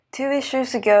Two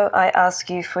issues ago, I asked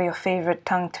you for your favorite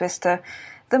tongue twister.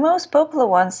 The most popular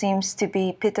one seems to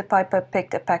be Peter Piper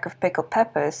picked a peck of pickled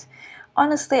peppers.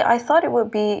 Honestly, I thought it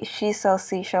would be She Sells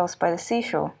Seashells by the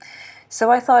Seashore. So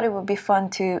I thought it would be fun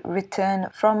to return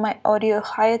from my audio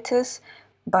hiatus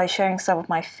by sharing some of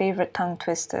my favorite tongue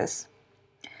twisters.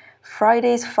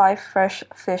 Friday's 5 fresh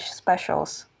fish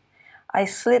specials. I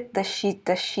slit the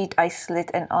sheet I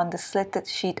slit, and on the slitted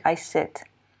sheet I sit.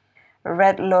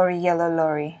 Red lorry, yellow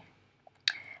lorry.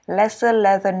 Lesser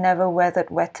leather, never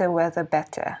weathered, wetter weather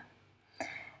better.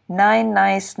 9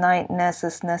 nice night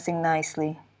nurses nursing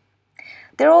nicely.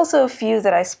 There are also a few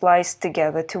that I spliced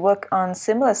together to work on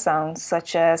similar sounds,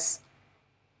 such as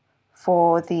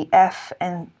for the F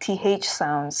and TH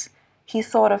sounds, he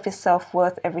thought of his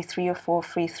self-worth every 3 or 4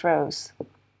 free throws.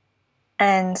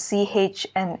 And CH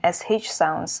and SH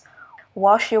sounds,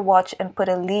 wash your watch and put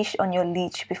a leash on your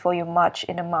leech before you march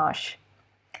in a marsh.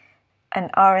 And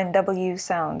R and W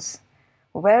sounds,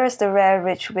 where is the rare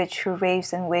rich witch who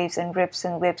raves and waves and rips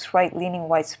and whips right-leaning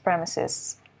white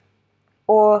supremacists?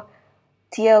 Or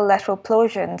TL lateral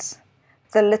plosions,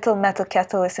 the little metal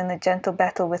kettle is in a gentle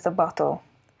battle with a bottle.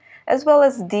 As well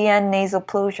as DN nasal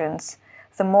plosions,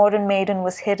 the modern maiden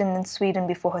was hidden in Sweden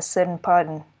before her sudden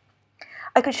pardon.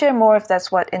 I could share more if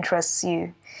that's what interests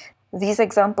you. These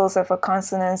examples are for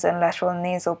consonants and lateral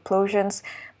nasal plosions,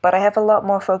 but I have a lot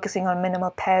more focusing on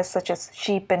minimal pairs such as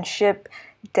sheep and ship,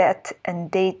 det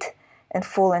and date, and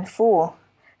fool and fool.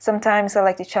 Sometimes I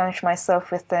like to challenge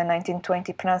myself with the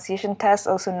 1920 pronunciation test,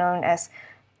 also known as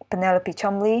Penelope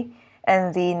Chumley,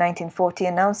 and the 1940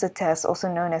 announcer test, also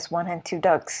known as One Hen Two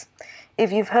Ducks.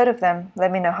 If you've heard of them,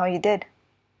 let me know how you did.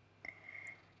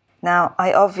 Now,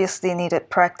 I obviously needed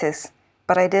practice,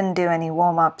 but I didn't do any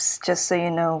warm-ups, just so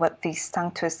you know what these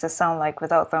tongue twisters sound like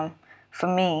without them, for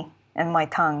me and my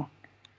tongue.